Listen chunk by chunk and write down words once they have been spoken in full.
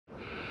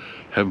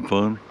having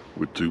fun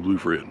with Two Blue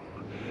Fred.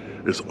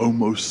 It's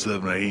almost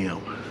 7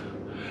 a.m.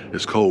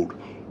 It's cold.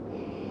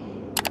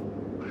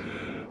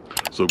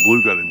 So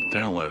Blue got into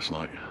town last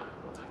night.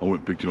 I went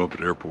and picked him up at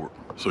the airport.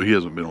 So he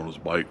hasn't been on his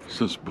bike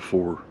since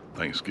before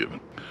Thanksgiving.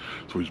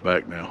 So he's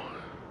back now.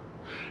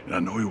 And I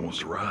know he wants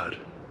to ride.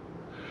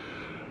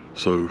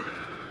 So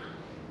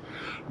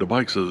the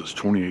bike says it's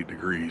 28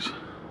 degrees.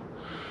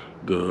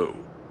 The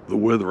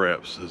weather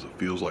app says it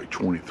feels like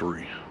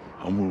 23.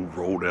 I'm gonna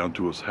roll down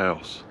to his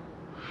house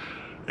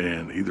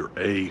and either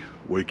A,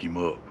 wake him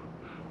up,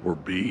 or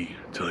B,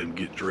 tell him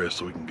to get dressed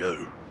so we can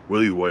go.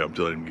 Well, either way, I'm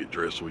telling him to get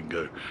dressed so we can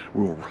go.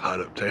 We're gonna ride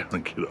uptown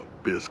and get a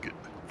biscuit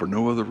for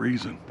no other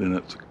reason than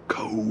it's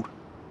cold.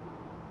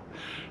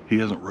 He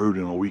hasn't rode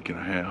in a week and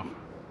a half.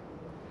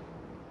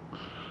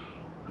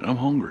 And I'm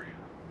hungry.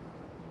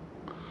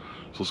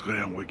 So let's go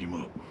down and wake him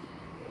up.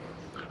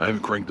 I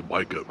haven't cranked the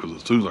bike up because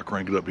as soon as I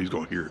crank it up, he's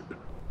gonna hear it.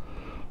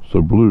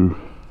 So Blue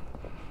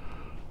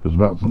is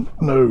about to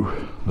know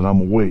that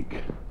I'm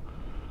awake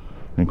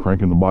and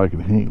cranking the bike,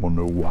 and he ain't gonna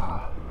know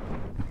why.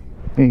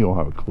 He ain't gonna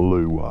have a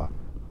clue why.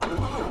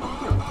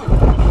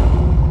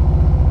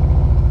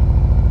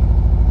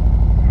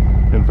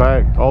 In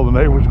fact, all the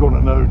neighbors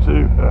gonna know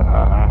too.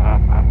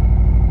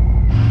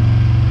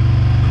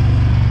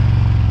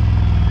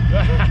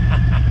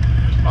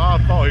 I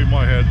thought he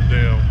might have the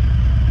damn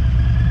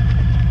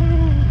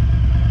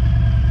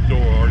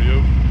door already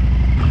open.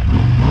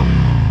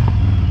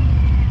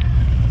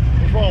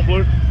 What's wrong,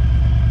 Blue?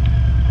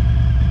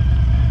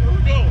 Where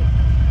we going?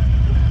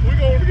 We're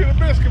going to get a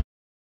biscuit.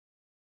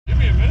 Give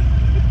me a minute.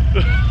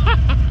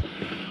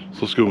 So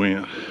let's go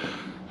in.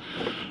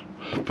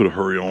 Put a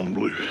hurry on,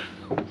 Blue.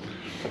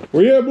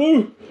 Where you at,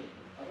 Blue?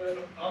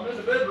 I'm in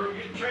the bedroom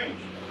getting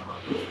changed.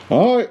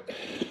 All right.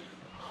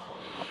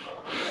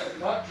 I'm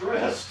not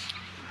dressed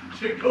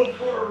to go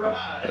for a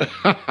ride.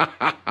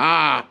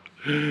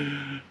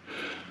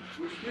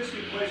 Which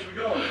biscuit place we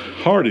going?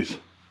 Hardy's.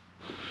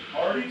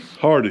 Harley's?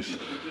 Hardy's.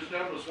 Just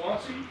down to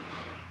Swansea?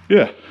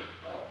 Yeah.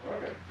 Oh,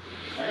 okay.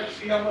 I gotta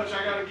see how much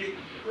I gotta get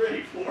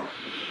ready for.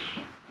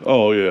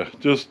 Oh yeah,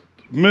 just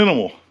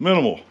minimal.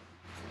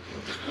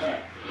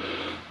 Right.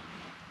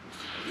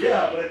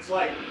 Yeah, but it's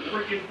like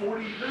freaking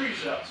 40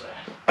 degrees outside.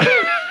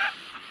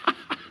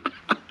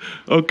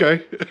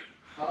 Okay.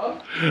 Huh?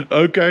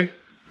 Okay.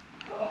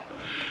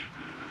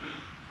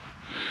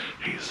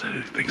 He said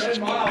he thinks it's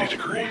 40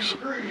 degrees.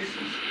 40 degrees.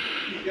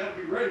 You gotta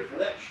be ready for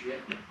that shit.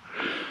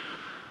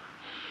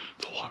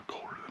 It's a lot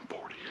colder than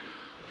 40.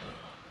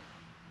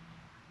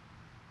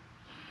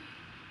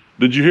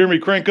 Did you hear me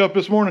crank up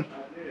this morning? I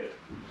did.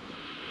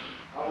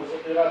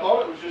 And I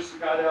thought it was just the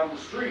guy down the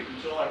street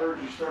until I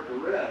heard you start to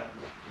rev.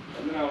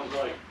 And then I was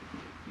like,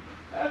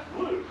 that's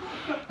Blue.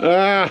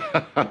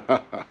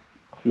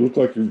 You look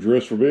like you're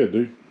dressed for bed,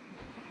 dude.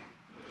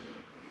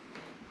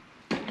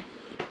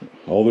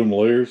 All them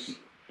layers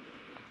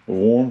are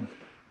warm.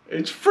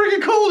 It's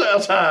freaking cold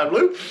outside,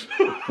 Blue.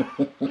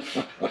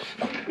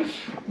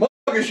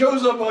 Motherfucker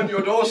shows up on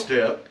your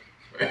doorstep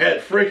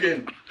at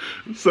freaking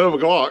 7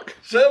 o'clock.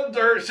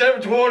 7:30,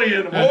 7:20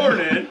 in the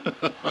morning.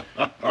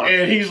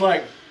 And he's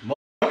like,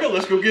 motherfucker,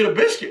 let's go get a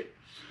biscuit.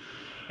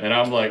 And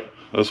I'm like,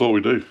 that's what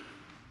we do.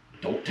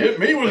 Don't tempt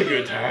me with a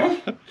good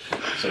time.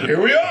 So here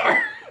we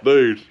are.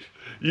 Dude,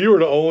 you are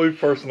the only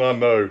person I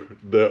know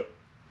that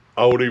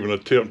I would even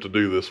attempt to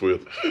do this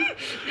with.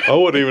 I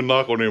wouldn't even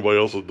knock on anybody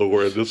else's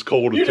door at this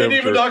cold You temperature.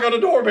 didn't even knock on the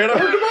door, man. I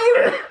heard the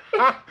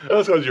motor.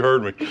 That's because you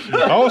heard me.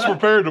 I was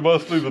prepared to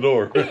bust through the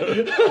door.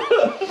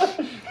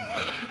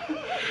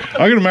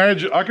 I can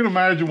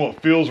imagine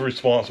what Phil's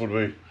response would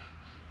be.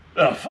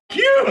 Oh, fuck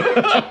you.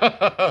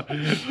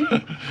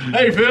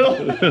 Hey, Phil.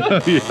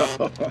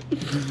 Yeah.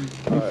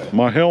 Right.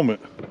 My helmet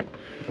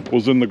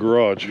was in the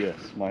garage. Yes,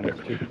 mine is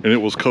too. And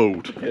it was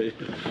cold.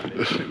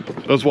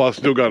 That's why I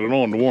still got it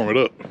on to warm it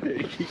up.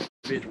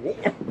 It's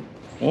warm.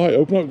 All right,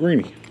 open up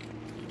Greenie.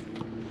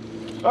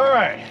 All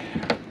right.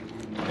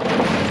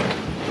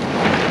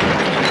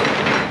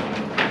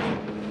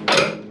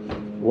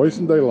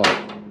 Wasting daylight.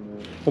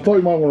 I thought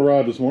you might want to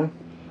ride this morning.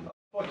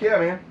 Fuck yeah,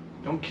 man.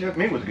 Don't tempt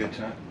me with a good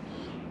time.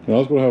 And I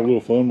was going to have a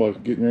little fun by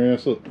getting your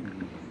ass up.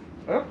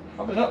 Well,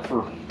 I've been up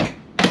for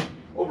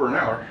over an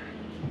hour.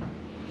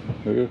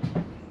 Yeah.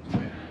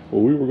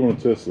 Well, we were going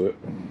to test that.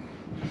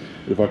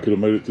 If I could have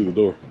made it through the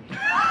door.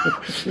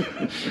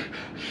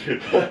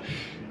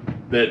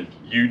 Then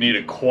you need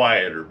a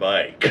quieter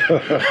bike.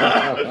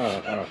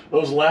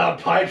 Those loud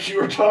pipes you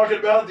were talking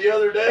about the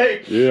other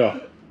day. Yeah.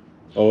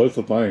 Oh, it's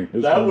a thing.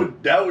 It's that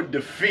fun. would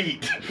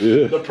defeat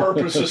the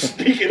purpose of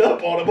sneaking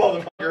up on a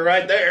motherfucker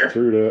right there.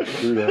 True that.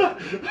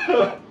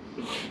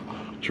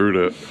 True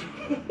that.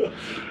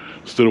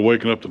 Instead of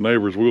waking up the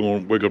neighbors, we're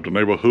gonna wake up the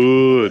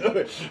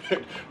neighborhood.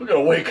 We're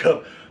gonna wake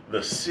up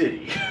the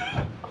city.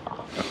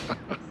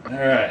 All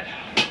right,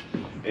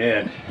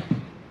 and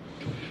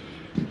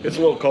it's a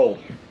little cold,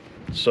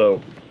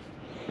 so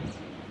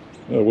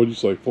what'd you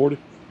say, 40?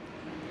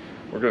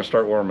 we're gonna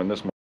start warming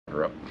this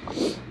motherfucker up.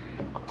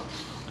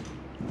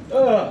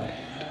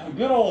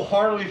 Good old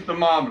Harley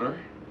thermometer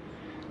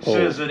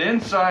says that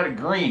inside of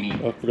Greenie,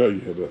 I forgot you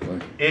had that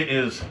thing. it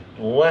is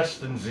less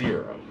than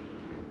 0.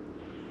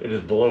 It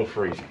is below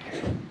freezing.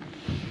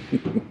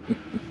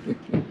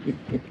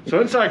 So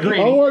inside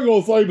Greenie. I wasn't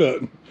going to say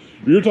nothing.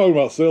 You're talking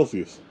about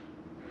Celsius.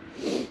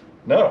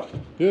 No.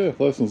 Yeah,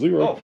 less than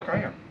 0. Oh,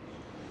 I am.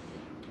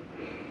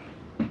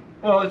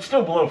 Well, it's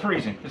still below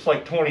freezing. It's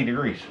like 20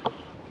 degrees.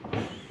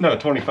 No,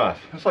 25.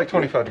 It's like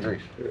 25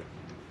 degrees. Yeah.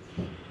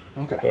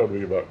 Okay. That would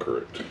be about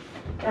correct.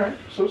 All right,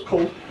 so it's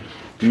cold.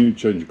 You need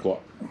to change your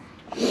clock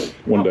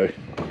one day.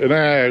 And we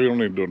don't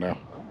need to do it now.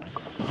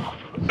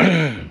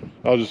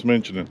 I was just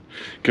mentioning,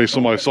 in case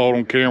somebody saw it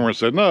on camera and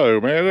said, no,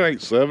 man, it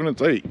ain't 7,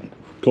 it's 8.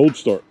 Cold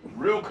start.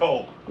 Real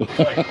cold.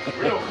 Like,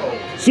 real cold.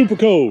 Super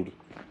cold.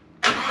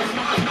 There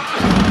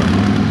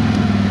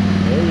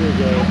you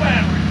go. No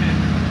batteries in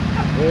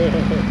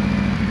it. Yeah.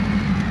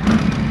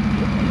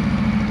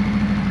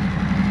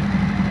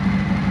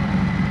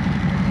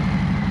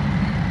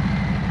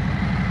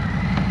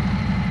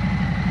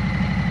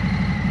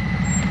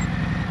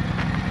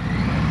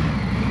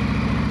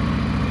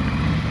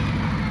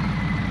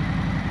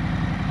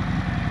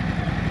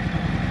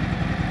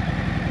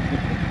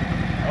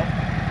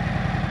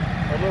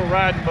 A little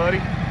riding, buddy.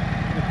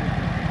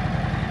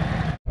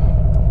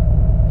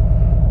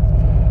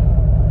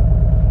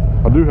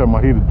 I do have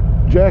my heated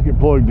jacket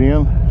plugged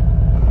in.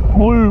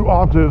 Blue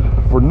opted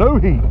for no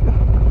heat,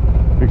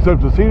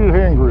 except its heated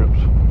hand grips.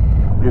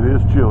 It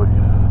is chilly.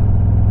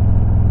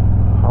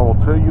 I will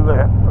tell you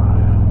that.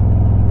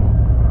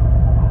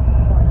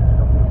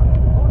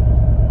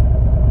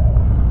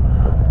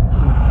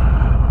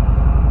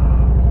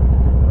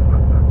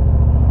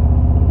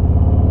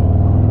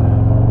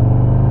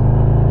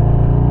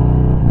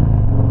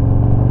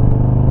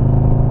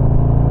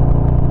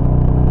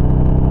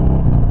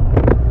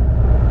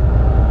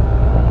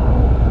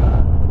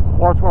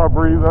 Watch when I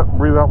breathe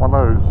out my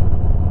nose.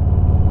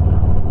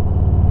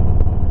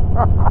 I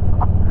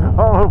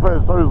don't know if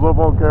that shows up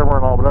on camera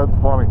or not, but that's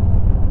funny.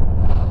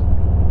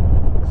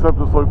 Except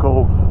it's so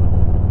cold.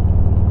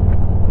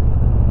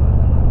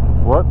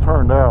 Well, that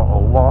turned out a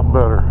lot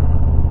better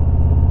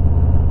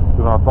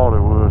than I thought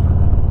it would.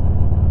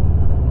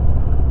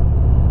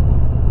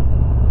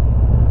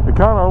 It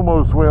kind of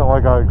almost went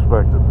like I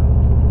expected.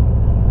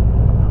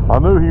 I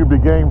knew he'd be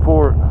game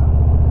for it.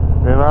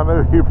 And I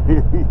knew he'd be,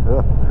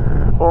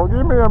 well,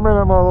 give me a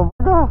minute,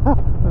 motherfucker.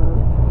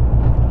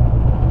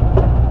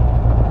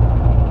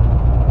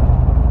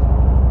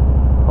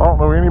 I don't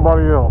know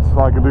anybody else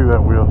I could do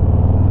that with.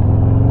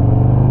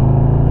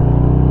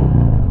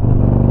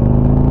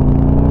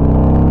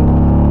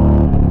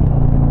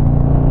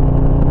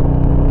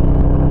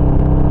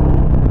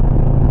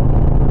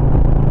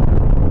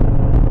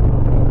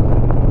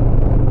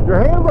 Your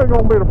hands ain't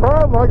gonna be the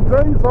problem, I can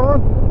tell you,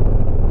 son.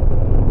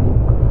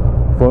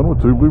 Fun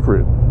with Two Blue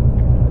Fred.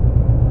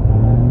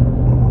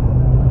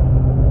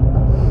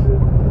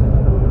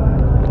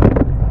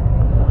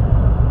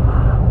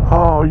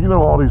 Oh, you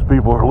know all these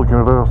people are looking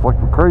at us like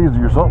we're crazy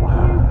or something.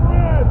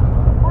 Fred,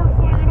 first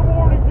thing in the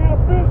morning, get a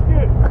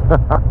biscuit.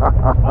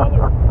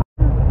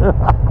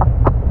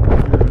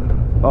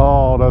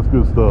 Oh, that's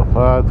good stuff.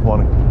 That's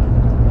funny.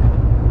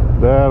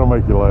 That'll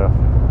make you laugh.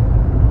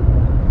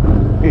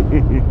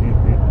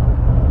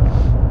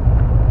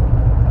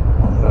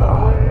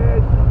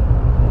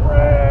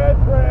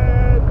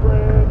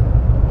 Fred.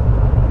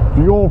 If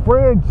you go on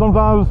Fred,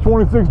 sometimes it's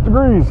 26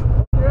 degrees.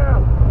 Yeah.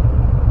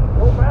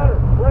 Don't matter.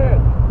 Fred.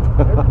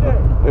 Every day.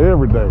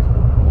 Every day.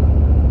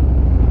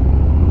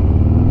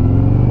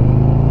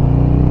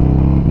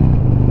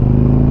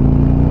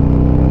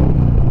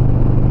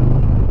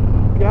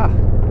 Yeah.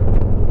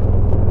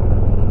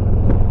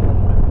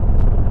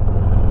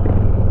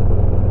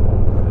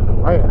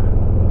 Man.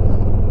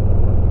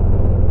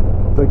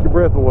 Take your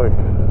breath away.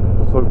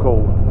 It's so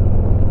cold.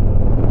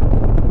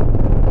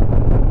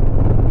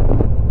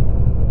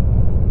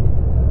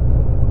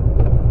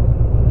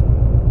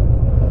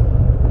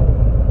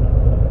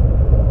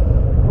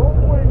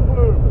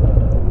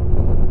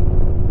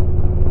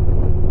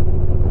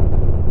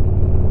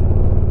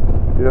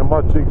 Yeah,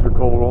 my cheeks are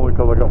cold only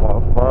because I got my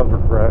visor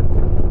cracked.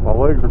 My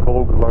legs are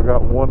cold because I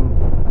got one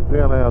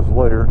thin-ass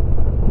layer.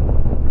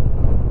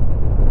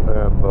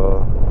 And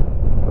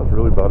that's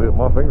really about it.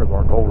 My fingers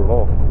aren't cold at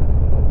all.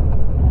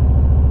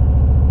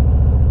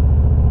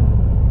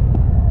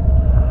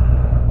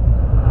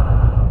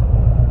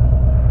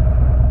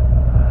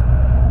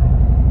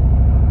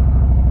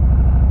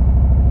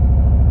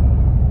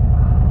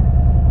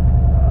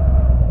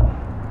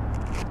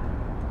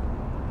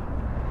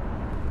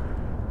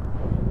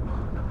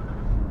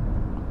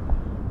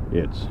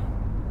 It's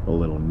a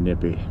little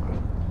nippy,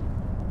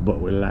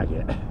 but we like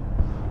it.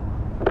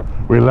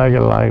 We like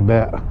it like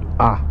that.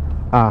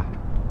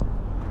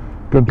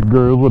 Country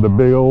girls with a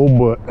big old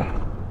butt.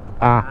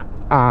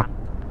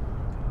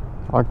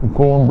 Like a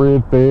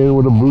cornbread fed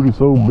with a booty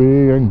so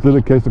big I can sit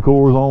a case of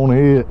cores on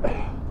it.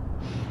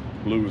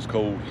 Blue is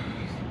cold.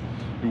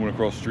 We went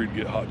across the street to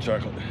get hot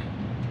chocolate.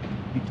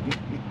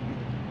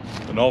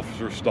 An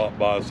officer stopped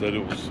by and said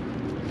it was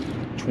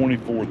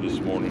 24 this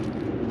morning.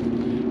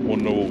 Want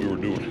to know what we were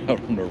doing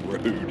out on the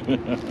road.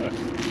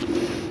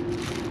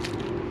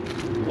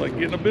 Like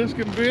getting a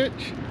biscuit,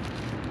 bitch.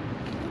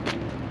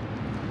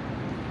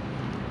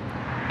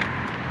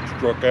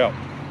 Struck out.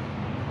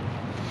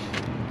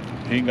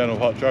 He ain't got no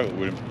hot chocolate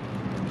with him.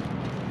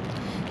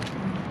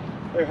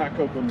 Their hot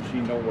cocoa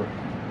machine don't work.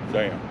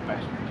 Damn.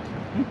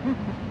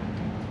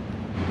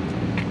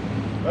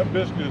 That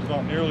biscuit is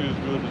not nearly as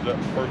good as that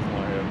first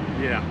one I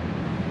had. Yeah.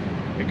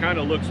 It kind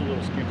of looks a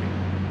little skimpy.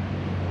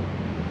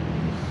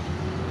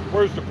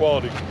 Where's the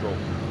quality control?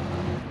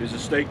 Is the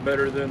steak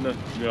better than the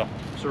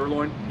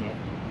sirloin? No.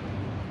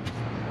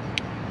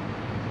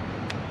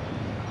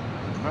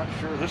 Not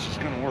sure this is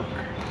gonna work.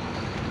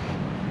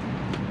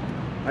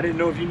 I didn't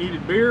know if you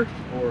needed beer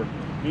or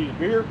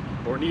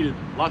needed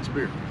lots of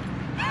beer.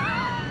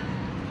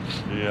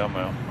 Yeah, I'm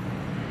out.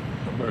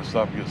 I better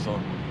stop and get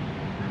some.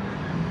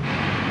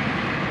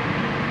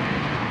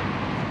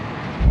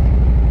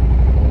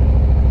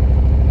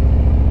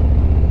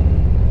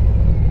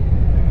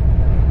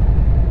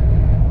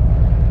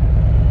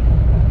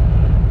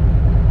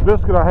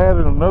 Biscuit I had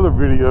in another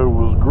video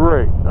was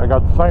great. I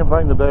got the same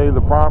thing today,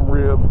 the prime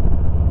rib,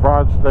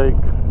 fried steak,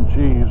 and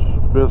cheese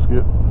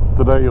biscuit.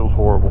 Today it was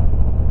horrible.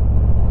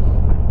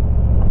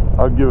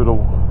 I'd give it a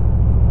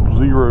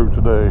 0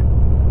 today.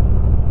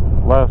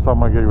 Last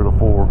time I gave it a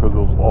 4 because it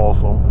was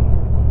awesome.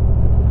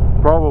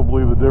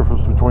 Probably the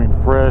difference between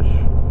fresh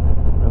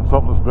and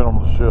something that's been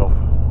on the shelf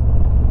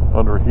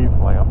under a heat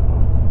lamp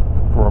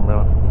for a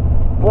minute.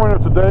 The point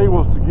of today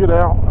was to get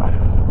out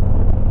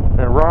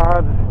and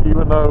ride,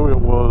 even though it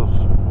was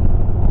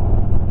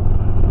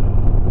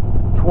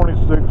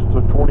 26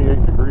 to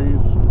 28 degrees,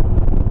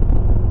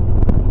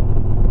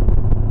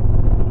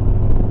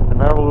 and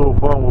have a little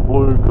fun with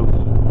Blue, because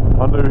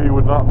I knew he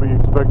would not be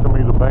expecting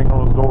me to bang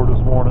on his door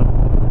this morning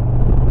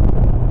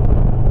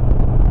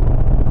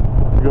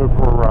to go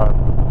for a ride.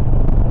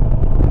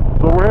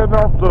 So we're heading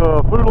off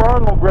to Food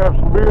Line, gonna grab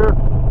some beer.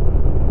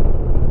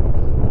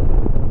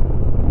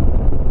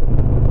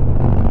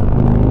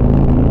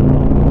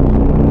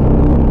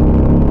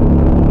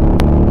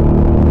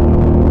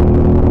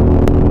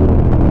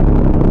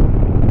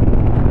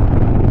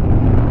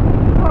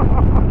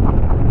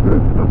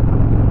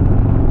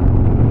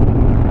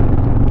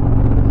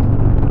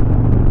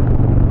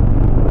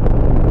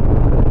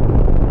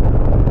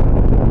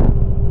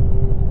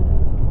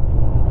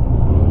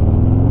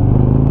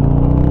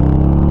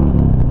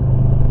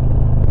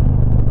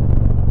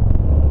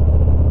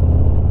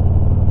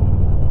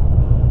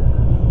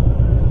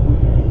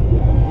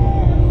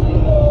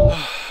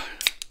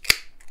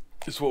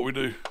 It's what we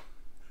do.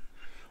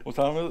 What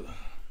time is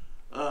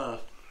it?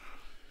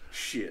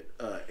 Shit,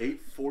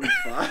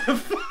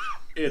 8:45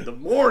 in the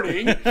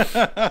morning in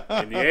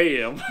the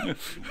AM.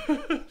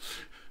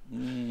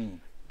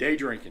 Day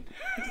drinking.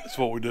 That's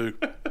what we do.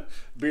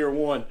 Beer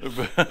 1.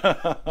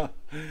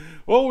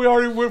 Well, we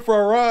already went for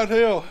our ride.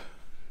 Hell,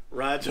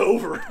 Ride's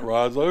over.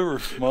 ride's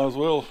over. Might as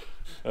well.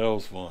 That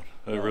was fun.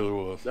 It really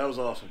was. That was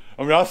awesome.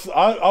 I mean,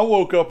 I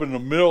woke up in the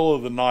middle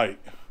of the night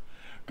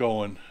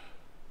going,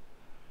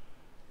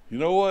 you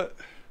know what?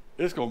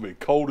 It's gonna be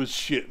cold as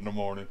shit in the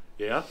morning.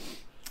 Yeah.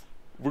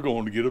 We're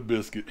going to get a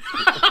biscuit.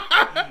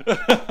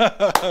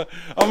 I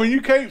mean, you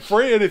can't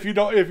fret if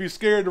you're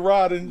scared to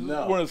ride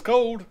when it's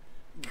cold.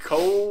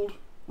 Cold,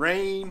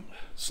 rain,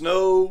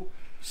 snow,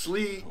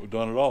 sleet. We've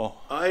done it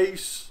all.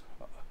 Ice.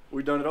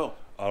 We've done it all.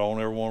 I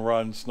don't ever want to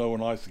ride in snow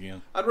and ice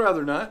again. I'd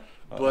rather not,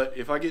 but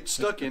if I get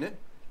stuck in it,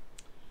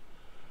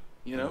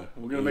 you know,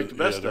 we're gonna make the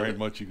best of it. There ain't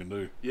much you can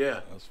do.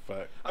 Yeah, that's a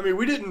fact. I mean,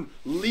 we didn't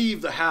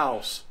leave the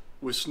house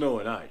with snow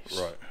and ice.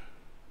 Right.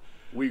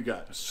 We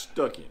got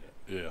stuck in it.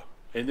 Yeah.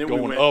 And then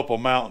going we went up a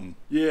mountain.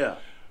 Yeah.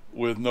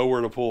 With nowhere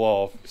to pull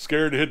off.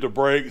 Scared to hit the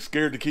brake.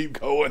 Scared to keep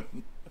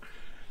going.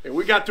 And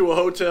we got to a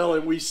hotel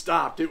and we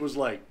stopped. It was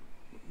like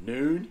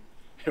noon,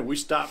 and we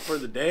stopped for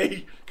the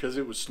day because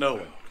it was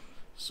snowing.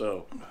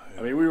 So,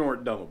 I mean, we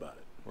weren't dumb about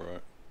it.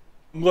 Right.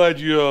 I'm glad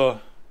you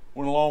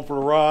went along for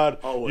the ride.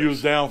 Always. You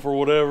was down for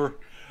whatever.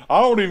 I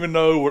don't even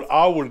know what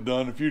I would have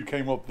done if you'd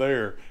came up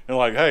there and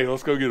like, hey,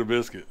 let's go get a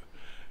biscuit.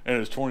 And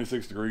it's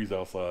 26 degrees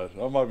outside.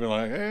 I might have been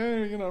like,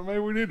 hey, you know, maybe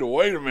we need to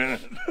wait a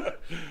minute.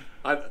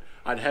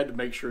 I'd had to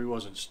make sure he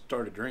wasn't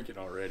started drinking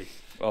already.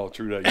 Oh,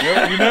 true that.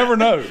 You never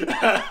know.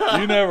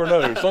 You never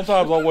know.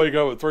 Sometimes I'll wake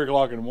up at 3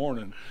 o'clock in the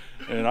morning,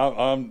 and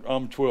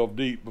I'm 12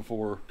 deep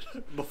before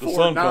the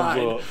sun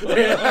 9.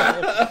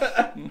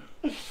 comes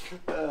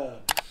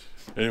up.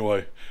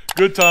 Anyway,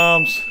 good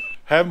times,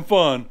 having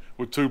fun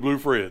with Two Blue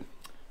Fred.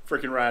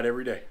 Freaking ride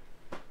every day.